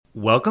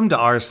Welcome to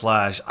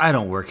r/I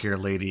don't work here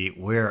lady,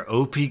 where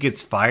OP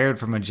gets fired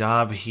from a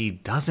job he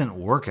doesn't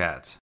work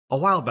at. A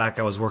while back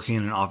I was working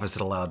in an office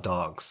that allowed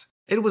dogs.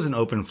 It was an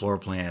open floor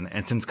plan,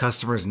 and since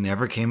customers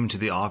never came into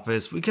the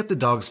office, we kept the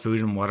dogs'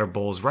 food and water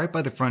bowls right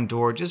by the front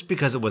door just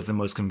because it was the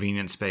most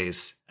convenient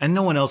space, and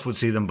no one else would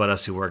see them but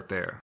us who worked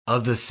there.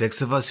 Of the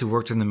 6 of us who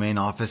worked in the main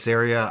office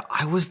area,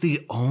 I was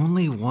the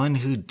only one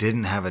who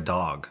didn't have a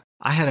dog.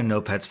 I had a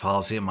no pets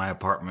policy at my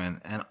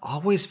apartment and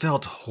always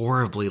felt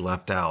horribly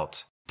left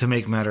out. To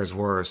make matters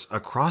worse,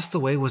 across the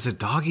way was a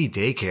doggy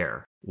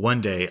daycare. One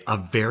day, a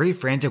very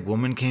frantic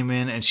woman came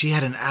in and she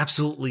had an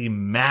absolutely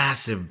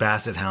massive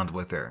basset hound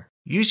with her.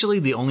 Usually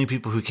the only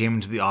people who came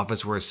into the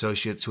office were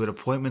associates who had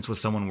appointments with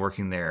someone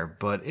working there,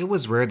 but it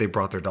was rare they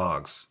brought their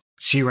dogs.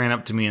 She ran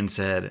up to me and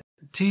said,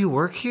 "Do you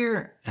work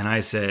here?" And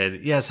I said,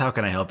 "Yes, how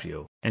can I help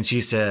you?" And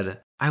she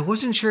said, "I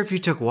wasn't sure if you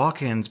took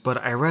walk-ins,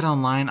 but I read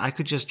online I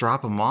could just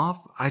drop them off.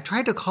 I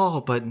tried to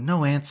call, but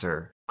no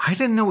answer." I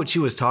didn't know what she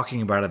was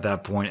talking about at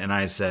that point, and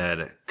I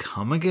said,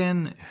 "Come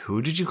again?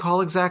 Who did you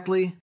call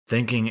exactly?"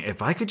 Thinking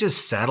if I could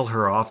just saddle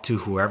her off to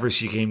whoever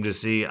she came to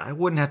see, I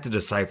wouldn't have to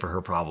decipher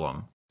her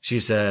problem. She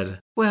said,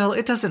 "Well,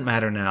 it doesn't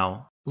matter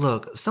now.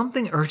 Look,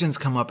 something urgent's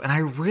come up and I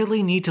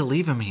really need to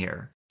leave him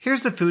here.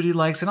 Here's the food he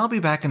likes and I'll be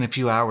back in a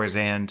few hours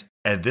and..."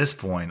 At this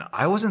point,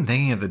 I wasn't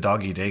thinking of the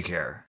doggy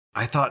daycare.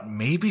 I thought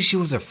maybe she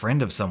was a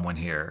friend of someone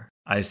here.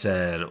 I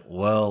said,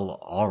 "Well,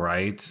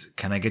 alright.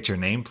 Can I get your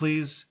name,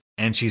 please?"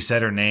 And she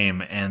said her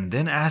name and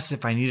then asked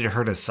if I needed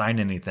her to sign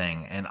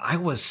anything, and I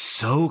was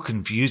so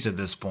confused at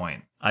this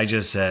point. I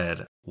just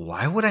said,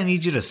 "Why would I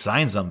need you to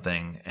sign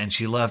something?" And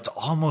she left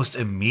almost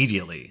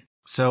immediately.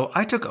 So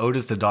I took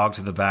Otis the dog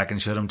to the back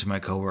and showed him to my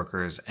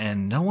coworkers,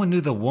 and no one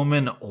knew the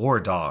woman or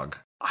dog.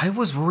 I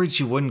was worried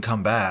she wouldn't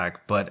come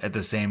back, but at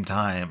the same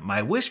time,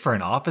 my wish for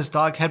an office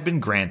dog had been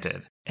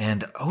granted.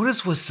 And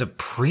Otis was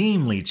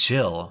supremely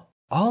chill.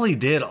 All he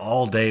did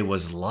all day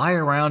was lie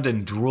around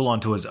and drool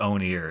onto his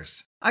own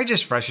ears. I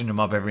just freshened him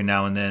up every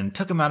now and then,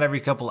 took him out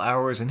every couple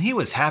hours, and he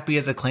was happy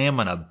as a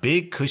clam on a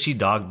big cushy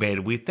dog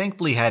bed we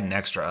thankfully had an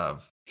extra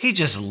of. He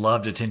just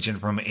loved attention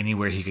from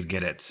anywhere he could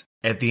get it.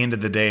 At the end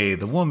of the day,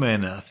 the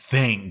woman,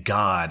 thank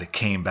God,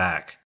 came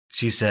back.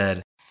 She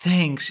said,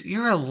 "Thanks,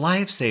 you're a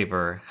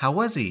lifesaver. How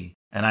was he?"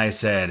 And I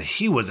said,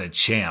 "He was a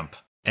champ,"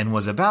 and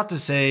was about to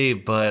say,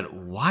 "But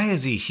why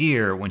is he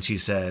here?" when she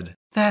said,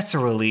 "That's a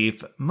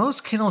relief.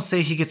 Most kennels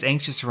say he gets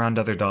anxious around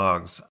other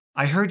dogs.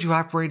 I heard you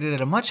operated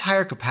at a much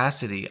higher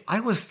capacity. I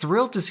was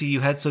thrilled to see you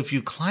had so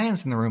few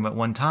clients in the room at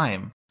one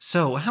time.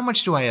 So, how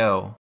much do I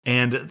owe?"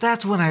 And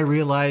that's when I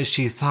realized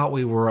she thought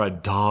we were a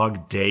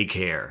dog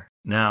daycare.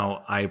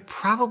 Now, I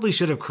probably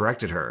should have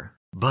corrected her.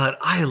 But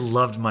I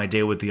loved my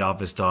day with the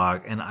office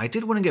dog, and I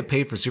did want to get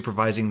paid for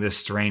supervising this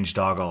strange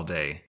dog all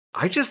day.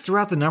 I just threw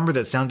out the number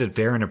that sounded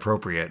fair and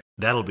appropriate.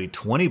 "That'll be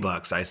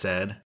 $20, I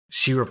said.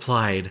 She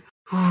replied,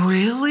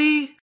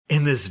 "Really?"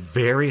 in this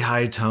very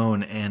high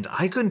tone, and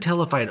I couldn't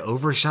tell if I'd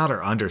overshot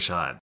or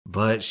undershot.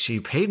 But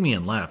she paid me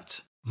and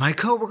left. My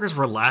coworkers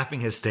were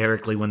laughing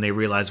hysterically when they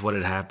realized what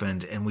had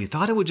happened, and we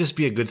thought it would just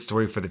be a good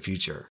story for the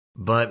future.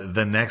 But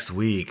the next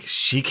week,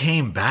 she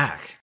came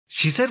back.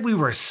 She said we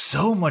were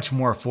so much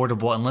more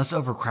affordable and less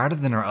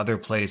overcrowded than our other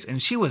place,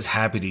 and she was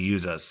happy to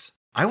use us.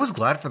 I was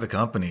glad for the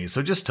company,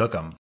 so just took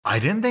them. I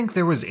didn't think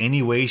there was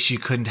any way she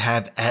couldn't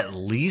have at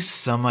least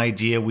some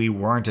idea we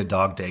weren't a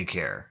dog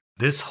daycare.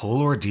 This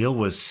whole ordeal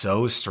was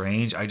so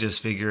strange, I just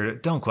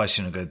figured, don't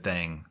question a good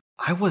thing.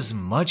 I was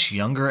much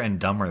younger and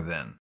dumber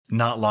then.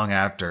 Not long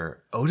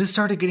after, Otis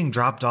started getting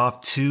dropped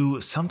off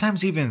 2,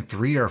 sometimes even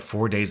 3 or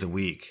 4 days a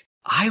week.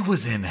 I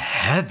was in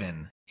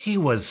heaven. He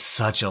was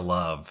such a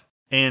love.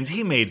 And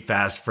he made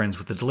fast friends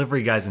with the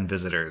delivery guys and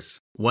visitors.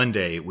 One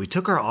day, we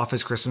took our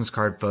office Christmas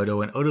card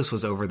photo and Otis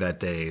was over that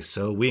day,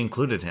 so we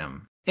included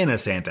him. In a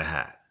Santa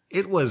hat.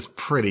 It was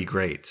pretty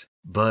great.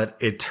 But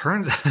it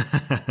turns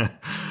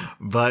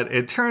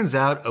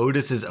out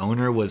Otis's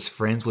owner was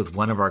friends with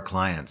one of our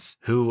clients,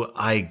 who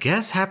I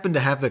guess happened to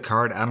have the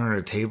card out on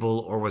her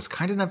table or was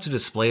kind enough to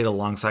display it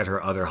alongside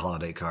her other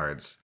holiday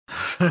cards.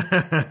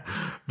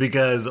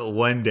 Because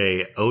one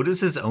day,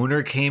 Otis's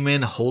owner came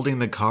in holding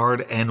the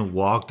card and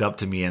walked up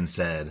to me and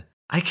said,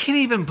 "I can't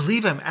even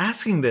believe I'm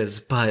asking this,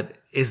 but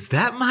is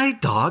that my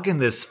dog in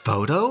this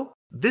photo?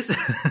 This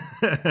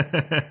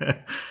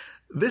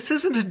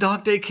isn't a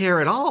dog daycare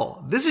at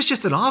all. This is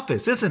just an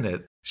office, isn't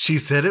it?" She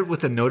said it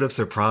with a note of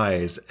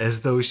surprise,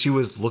 as though she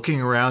was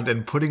looking around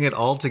and putting it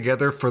all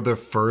together for the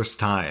first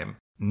time.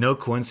 No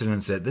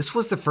coincidence that this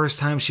was the first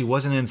time she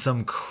wasn't in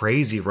some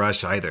crazy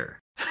rush either.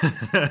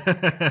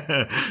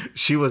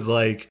 She was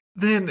like,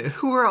 "Then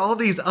who are all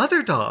these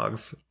other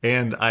dogs?"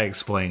 And I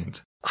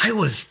explained. I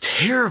was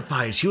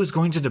terrified she was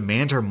going to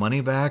demand her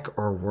money back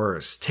or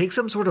worse, take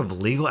some sort of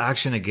legal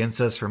action against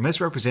us for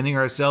misrepresenting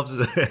ourselves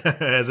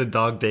as a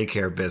dog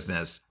daycare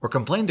business or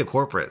complain to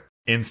corporate.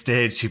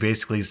 Instead, she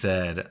basically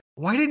said,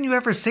 "Why didn't you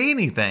ever say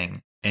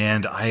anything?"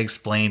 And I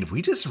explained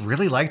we just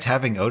really liked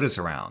having Otis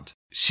around.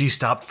 She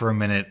stopped for a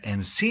minute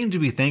and seemed to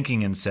be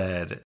thinking and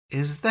said,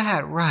 "Is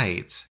that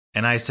right?"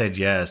 And I said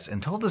yes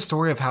and told the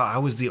story of how I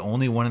was the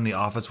only one in the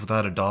office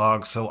without a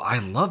dog, so I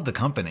loved the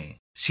company.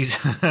 She's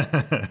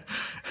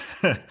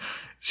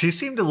She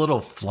seemed a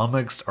little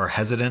flummoxed or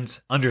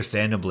hesitant,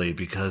 understandably,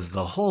 because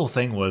the whole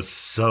thing was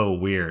so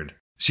weird.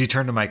 She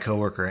turned to my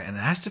coworker and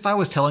asked if I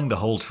was telling the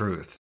whole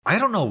truth. I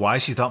don't know why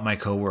she thought my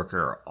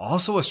coworker,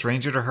 also a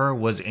stranger to her,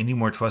 was any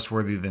more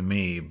trustworthy than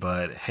me,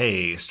 but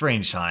hey,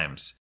 strange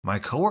times. My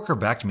coworker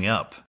backed me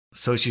up.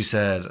 So she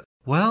said,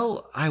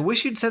 "Well, I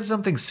wish you'd said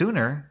something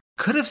sooner.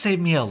 Could have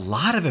saved me a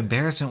lot of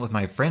embarrassment with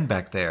my friend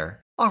back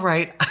there. All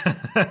right."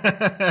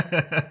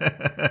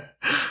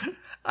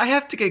 I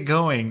have to get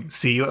going.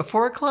 See you at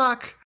 4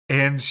 o'clock.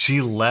 And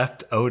she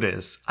left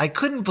Otis. I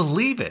couldn't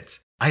believe it.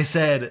 I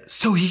said,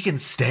 "So he can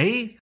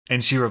stay?"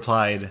 And she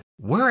replied,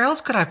 "Where else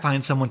could I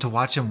find someone to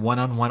watch him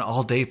one-on-one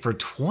all day for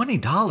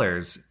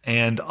 $20?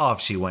 And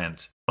off she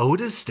went.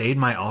 Otis stayed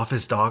my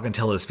office dog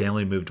until his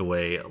family moved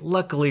away,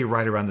 luckily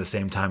right around the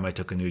same time I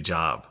took a new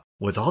job.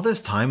 With all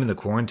this time in the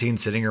quarantine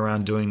sitting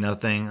around doing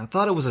nothing, I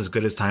thought it was as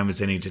good as time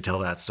as any to tell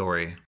that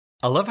story.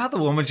 I love how the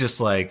woman's just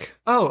like,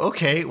 "Oh,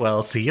 okay,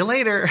 well, see you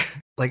later."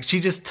 Like, she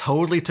just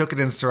totally took it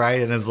in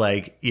stride and is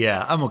like,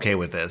 "Yeah, I'm okay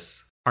with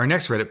this." Our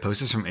next Reddit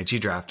post is from Itchy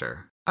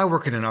Drafter. I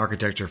work in an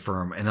architecture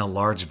firm in a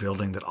large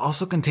building that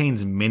also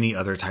contains many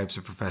other types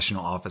of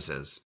professional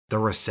offices. The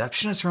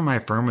receptionist for my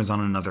firm is on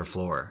another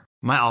floor.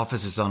 My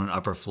office is on an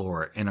upper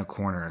floor in a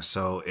corner,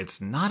 so it's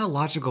not a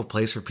logical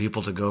place for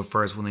people to go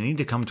first when they need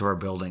to come to our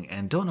building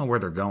and don't know where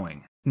they're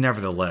going.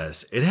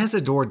 Nevertheless, it has a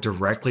door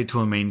directly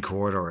to a main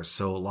corridor,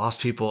 so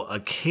lost people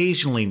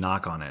occasionally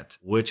knock on it,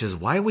 which is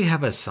why we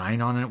have a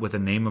sign on it with the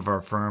name of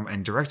our firm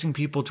and directing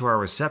people to our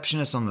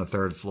receptionist on the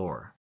 3rd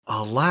floor.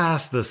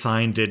 Alas, the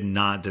sign did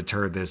not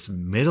deter this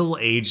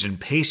middle-aged and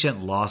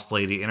patient lost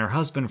lady and her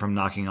husband from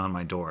knocking on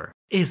my door.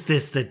 "Is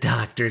this the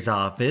doctor's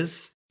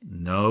office?"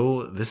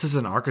 "No, this is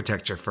an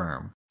architecture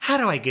firm." "How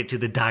do I get to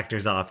the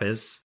doctor's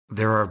office?"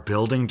 There are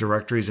building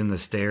directories in the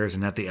stairs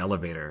and at the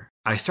elevator.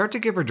 I start to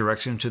give her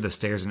direction to the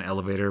stairs and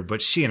elevator,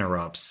 but she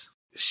interrupts.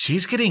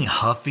 She's getting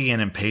huffy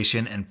and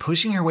impatient and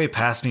pushing her way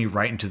past me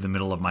right into the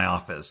middle of my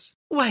office.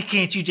 "Why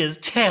can't you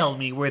just tell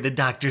me where the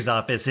doctor's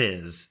office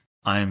is?"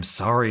 "I'm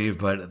sorry,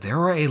 but there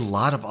are a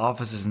lot of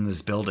offices in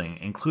this building,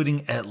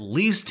 including at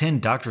least 10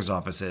 doctor's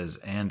offices,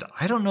 and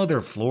I don't know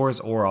their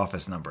floors or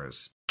office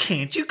numbers."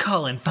 "Can't you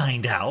call and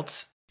find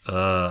out?"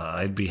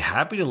 I'd be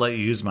happy to let you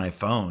use my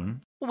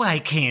phone." "Why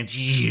can't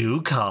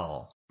you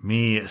call?"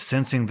 Me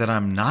sensing that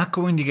I'm not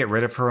going to get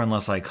rid of her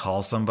unless I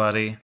call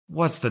somebody.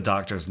 "What's the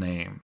doctor's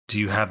name? Do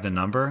you have the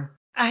number?"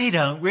 "I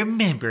don't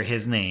remember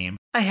his name.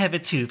 I have a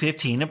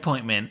 2:15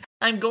 appointment.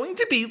 I'm going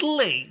to be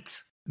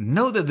late."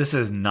 Know that this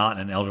is not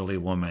an elderly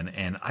woman,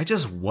 and I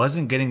just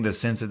wasn't getting the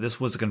sense that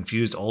this was a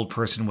confused old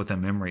person with a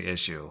memory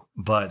issue.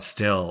 But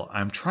still,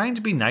 I'm trying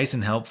to be nice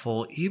and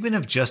helpful, even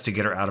if just to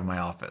get her out of my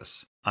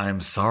office.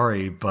 "I'm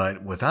sorry,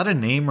 but without a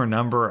name or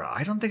number,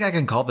 I don't think I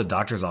can call the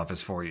doctor's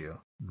office for you.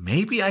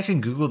 Maybe I can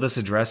Google this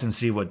address and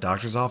see what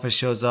doctor's office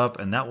shows up,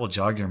 and that will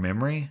jog your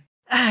memory?"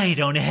 "I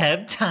don't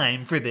have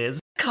time for this.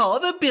 Call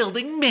the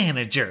building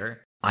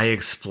manager." I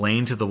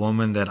explained to the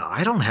woman that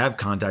I don't have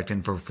contact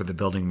info for the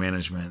building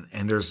management,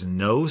 and there's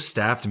no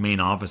staffed main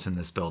office in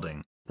this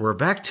building. We're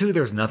back to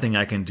there's nothing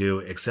I can do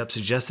except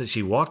suggest that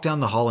she walk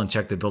down the hall and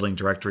check the building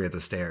directory at the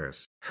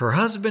stairs. Her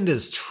husband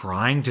is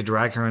trying to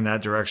drag her in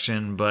that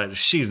direction, but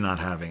she's not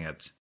having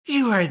it.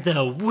 "You are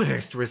the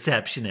worst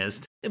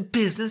receptionist.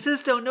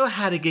 Businesses don't know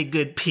how to get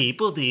good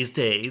people these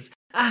days.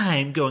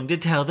 I'm going to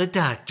tell the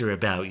doctor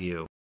about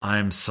you."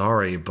 "I'm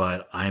sorry,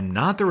 but I'm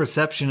not the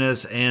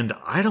receptionist and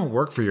I don't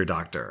work for your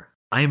doctor.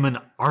 I'm an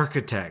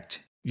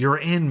architect. You're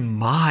in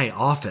my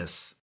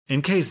office."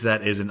 In case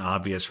that isn't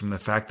obvious from the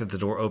fact that the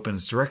door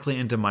opens directly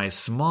into my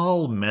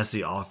small,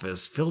 messy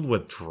office filled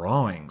with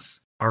drawings.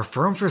 Our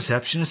firm's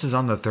receptionist is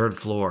on the 3rd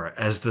floor,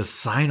 as the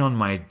sign on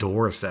my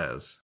door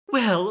says.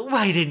 "Well,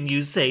 why didn't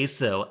you say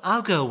so?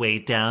 I'll go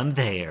wait down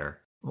there."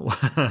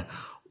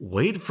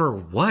 Wait for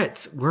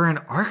what? We're an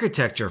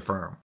architecture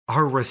firm.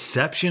 Our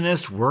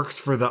receptionist works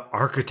for the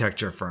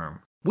architecture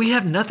firm. We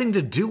have nothing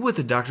to do with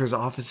the doctor's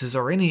offices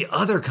or any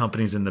other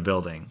companies in the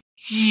building.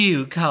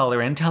 "You call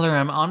her and tell her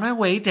I'm on my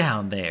way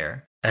down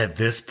there." At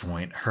this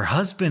point, her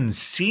husband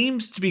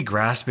seems to be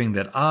grasping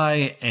that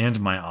I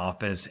and my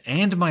office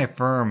and my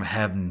firm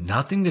have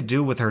nothing to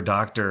do with her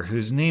doctor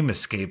whose name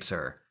escapes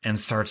her, and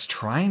starts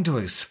trying to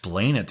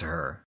explain it to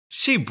her.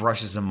 She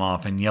brushes him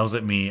off and yells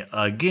at me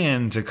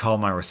again to call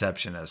my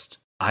receptionist.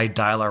 I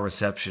dial our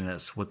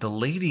receptionist with the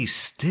lady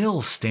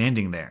still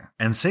standing there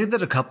and say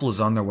that a couple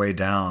is on their way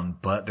down,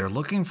 but they're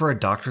looking for a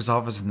doctor's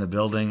office in the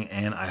building,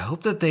 and I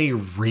hope that they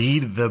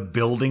read the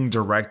building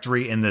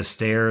directory in the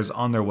stairs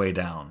on their way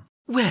down.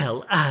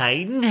 "Well,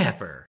 I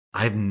never."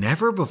 I've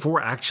never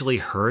before actually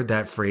heard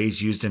that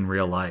phrase used in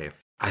real life.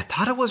 I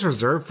thought it was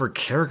reserved for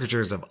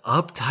caricatures of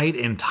uptight,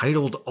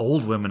 entitled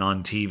old women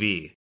on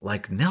TV,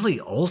 like Nellie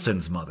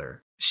Olsen's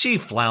mother. She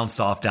flounced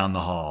off down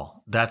the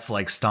hall. That's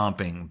like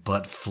stomping,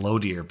 but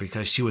floatier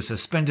because she was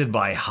suspended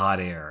by hot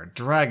air,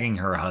 dragging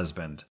her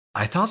husband.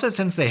 I thought that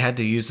since they had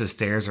to use the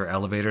stairs or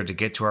elevator to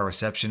get to our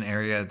reception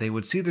area, they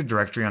would see the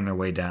directory on their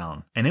way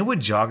down, and it would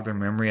jog their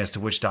memory as to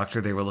which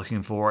doctor they were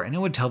looking for, and it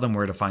would tell them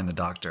where to find the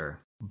doctor.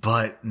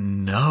 But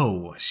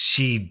no,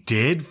 she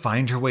did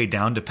find her way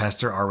down to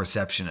pester our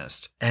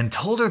receptionist and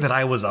told her that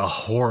I was a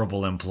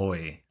horrible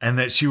employee and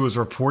that she was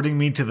reporting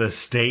me to the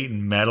state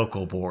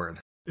medical board.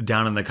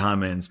 Down in the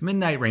comments,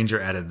 Midnight Ranger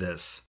added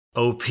this: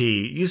 OP,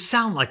 you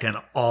sound like an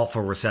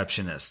awful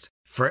receptionist.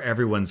 For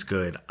everyone's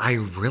good, I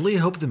really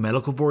hope the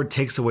medical board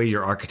takes away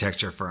your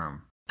architecture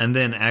firm. And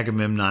then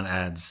Agamemnon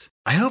adds,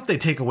 I hope they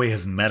take away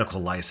his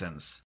medical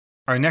license.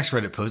 Our next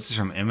Reddit post is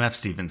from MF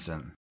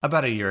Stevenson.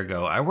 About a year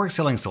ago, I worked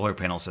selling solar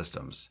panel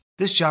systems.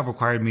 This job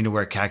required me to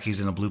wear khakis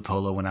and a blue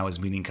polo when I was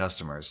meeting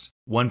customers.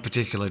 One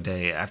particular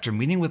day, after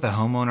meeting with a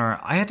homeowner,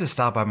 I had to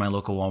stop by my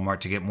local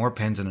Walmart to get more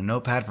pens and a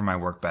notepad for my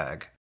work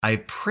bag. I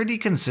pretty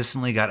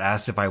consistently got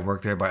asked if I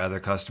worked there by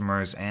other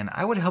customers, and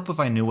I would help if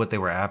I knew what they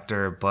were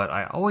after, but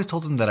I always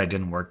told them that I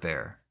didn't work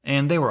there.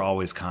 And they were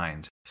always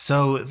kind.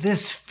 So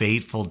this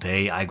fateful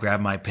day, I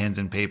grabbed my pens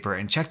and paper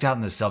and checked out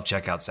in the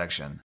self-checkout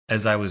section.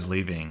 As I was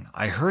leaving,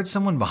 I heard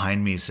someone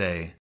behind me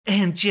say,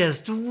 And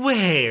just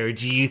where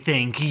do you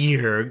think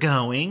you're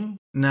going?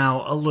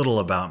 Now, a little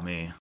about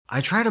me.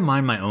 I try to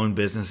mind my own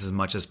business as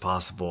much as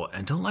possible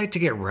and don't like to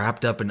get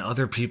wrapped up in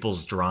other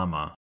people's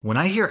drama. When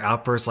I hear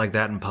outbursts like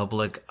that in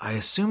public, I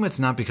assume it's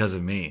not because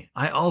of me.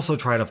 I also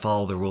try to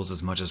follow the rules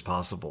as much as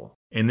possible.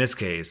 In this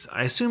case,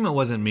 I assume it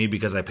wasn't me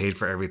because I paid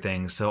for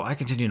everything, so I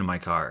continue to my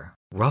car.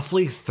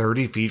 Roughly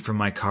 30 feet from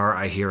my car,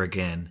 I hear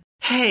again,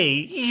 Hey,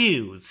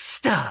 you,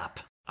 stop!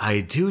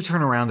 I do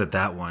turn around at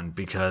that one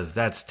because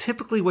that's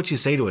typically what you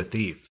say to a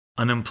thief.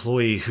 An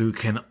employee who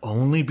can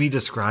only be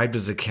described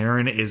as a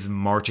Karen is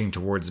marching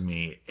towards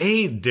me,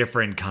 8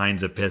 different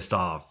kinds of pissed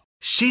off.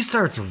 She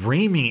starts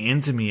reaming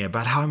into me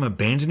about how I'm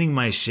abandoning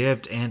my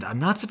shift and I'm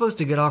not supposed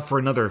to get off for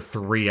another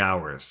 3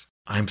 hours.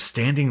 I'm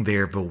standing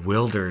there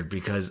bewildered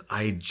because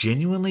I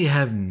genuinely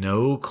have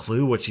no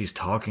clue what she's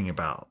talking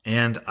about.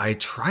 And I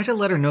try to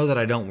let her know that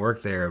I don't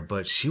work there,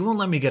 but she won't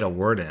let me get a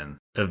word in.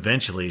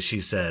 Eventually,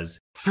 she says,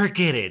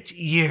 Forget it,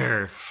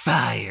 you're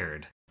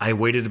fired. I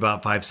waited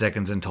about 5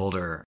 seconds and told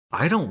her,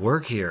 I don't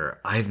work here.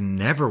 I've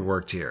never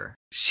worked here.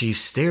 She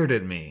stared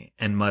at me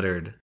and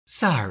muttered,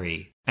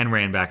 Sorry, and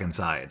ran back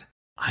inside.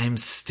 I'm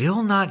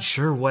still not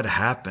sure what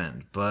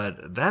happened,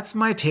 but that's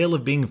my tale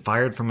of being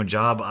fired from a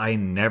job I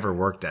never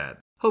worked at.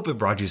 Hope it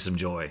brought you some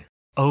joy.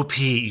 OP,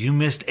 you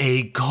missed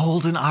a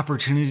golden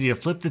opportunity to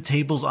flip the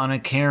tables on a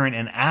Karen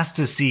and ask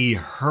to see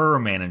her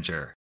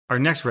manager. Our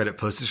next Reddit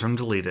post is from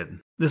Deleted.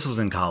 This was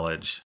in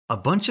college. A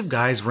bunch of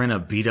guys rent a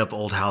beat-up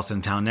old house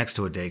in town next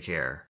to a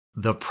daycare.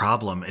 The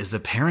problem is the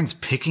parents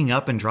picking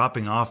up and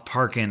dropping off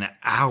park in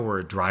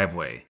our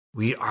driveway.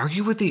 We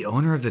argue with the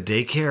owner of the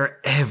daycare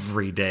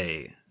every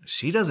day.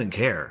 She doesn't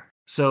care.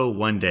 So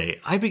one day,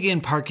 I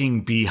began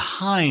parking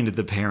behind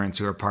the parents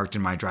who are parked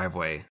in my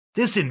driveway.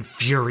 This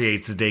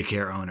infuriates the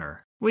daycare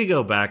owner. We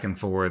go back and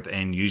forth,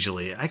 and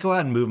usually I go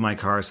out and move my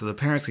car so the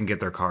parents can get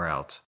their car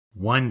out.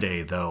 One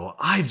day, though,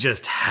 I've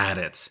just had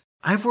it.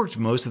 I've worked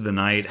most of the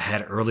night,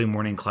 had early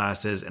morning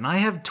classes, and I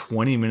have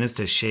 20 minutes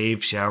to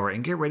shave, shower,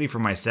 and get ready for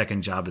my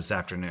second job this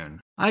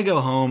afternoon. I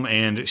go home,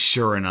 and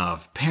sure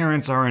enough,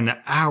 parents are in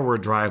our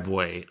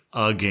driveway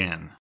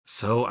again.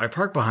 So I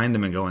park behind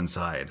them and go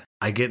inside.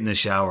 I get in the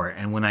shower,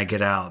 and when I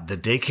get out, the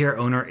daycare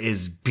owner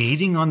is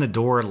beating on the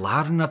door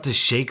loud enough to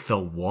shake the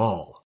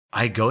wall.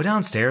 I go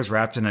downstairs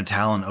wrapped in a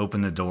towel and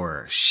open the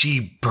door.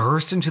 She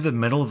bursts into the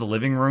middle of the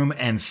living room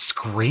and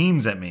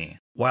screams at me.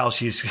 While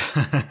she's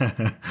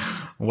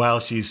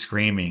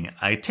screaming,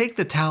 I take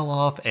the towel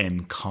off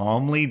and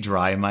calmly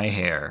dry my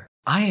hair.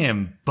 I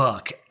am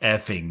buck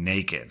effing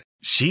naked.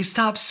 She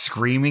stops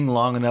screaming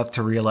long enough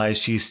to realize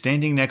she's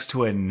standing next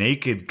to a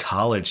naked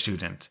college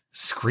student,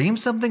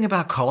 screams something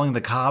about calling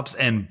the cops,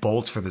 and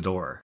bolts for the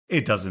door.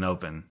 It doesn't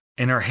open.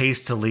 In her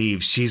haste to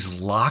leave, she's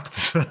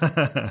locked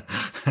the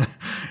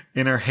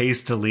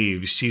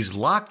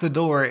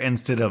door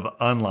instead of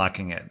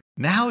unlocking it.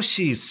 Now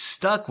she's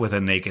stuck with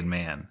a naked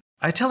man.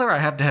 I tell her I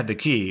have to have the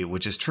key,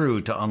 which is true,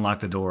 to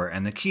unlock the door,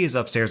 and the key is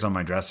upstairs on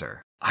my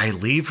dresser. I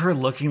leave her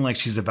looking like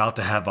she's about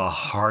to have a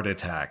heart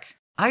attack.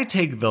 I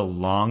take the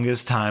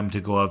longest time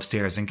to go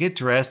upstairs and get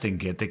dressed and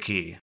get the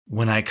key.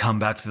 When I come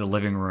back to the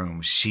living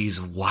room, she's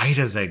white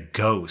as a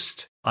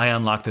ghost. I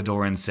unlock the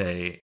door and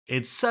say,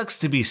 It sucks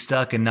to be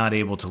stuck and not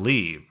able to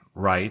leave,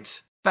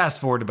 right?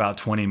 Fast forward about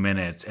 20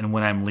 minutes, and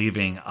when I'm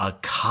leaving, a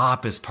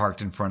cop is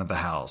parked in front of the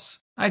house.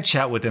 I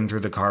chat with them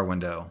through the car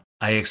window.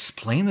 I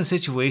explain the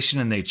situation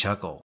and they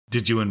chuckle.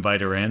 Did you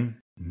invite her in?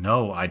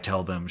 No, I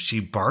tell them. She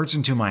barged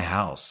into my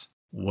house.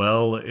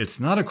 Well, it's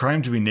not a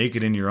crime to be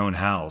naked in your own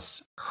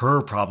house.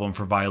 Her problem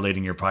for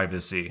violating your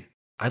privacy.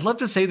 I'd love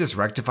to say this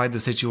rectified the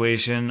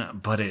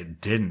situation, but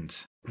it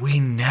didn't. We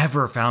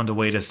never found a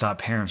way to stop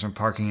parents from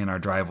parking in our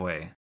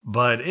driveway.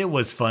 But it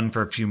was fun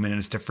for a few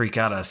minutes to freak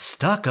out a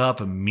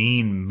stuck-up,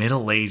 mean,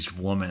 middle-aged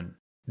woman.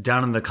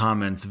 Down in the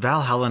comments,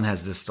 Val Helen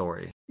has this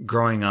story.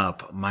 Growing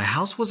up, my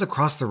house was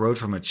across the road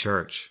from a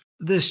church.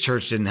 This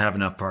church didn't have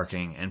enough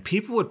parking, and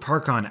people would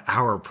park on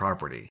our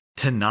property.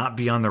 To not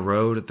be on the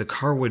road, the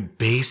car would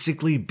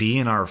basically be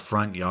in our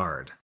front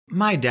yard.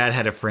 My dad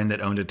had a friend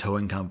that owned a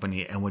towing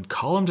company and would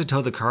call him to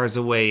tow the cars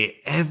away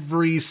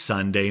every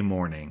Sunday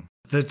morning.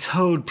 The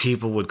towed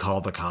people would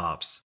call the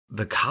cops.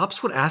 The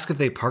cops would ask if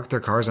they parked their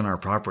cars on our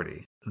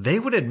property. They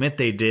would admit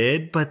they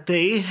did, but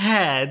they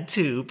had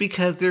to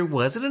because there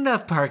wasn't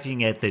enough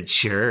parking at the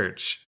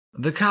church.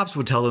 The cops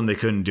would tell them they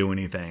couldn't do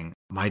anything.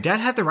 My dad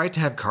had the right to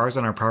have cars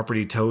on our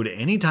property towed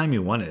anytime he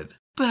wanted.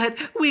 But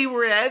we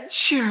were at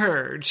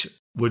church,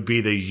 would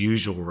be the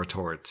usual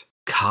retort.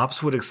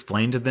 Cops would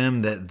explain to them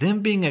that them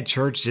being at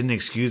church didn't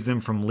excuse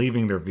them from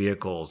leaving their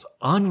vehicles,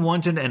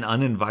 unwanted and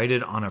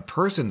uninvited, on a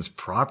person's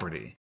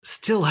property.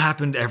 Still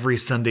happened every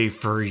Sunday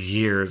for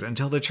years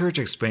until the church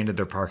expanded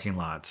their parking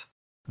lot.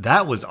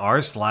 That was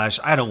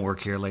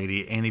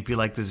r/IDontWorkHereLady, and if you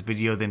like this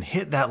video, then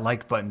hit that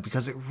like button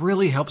because it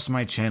really helps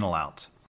my channel out.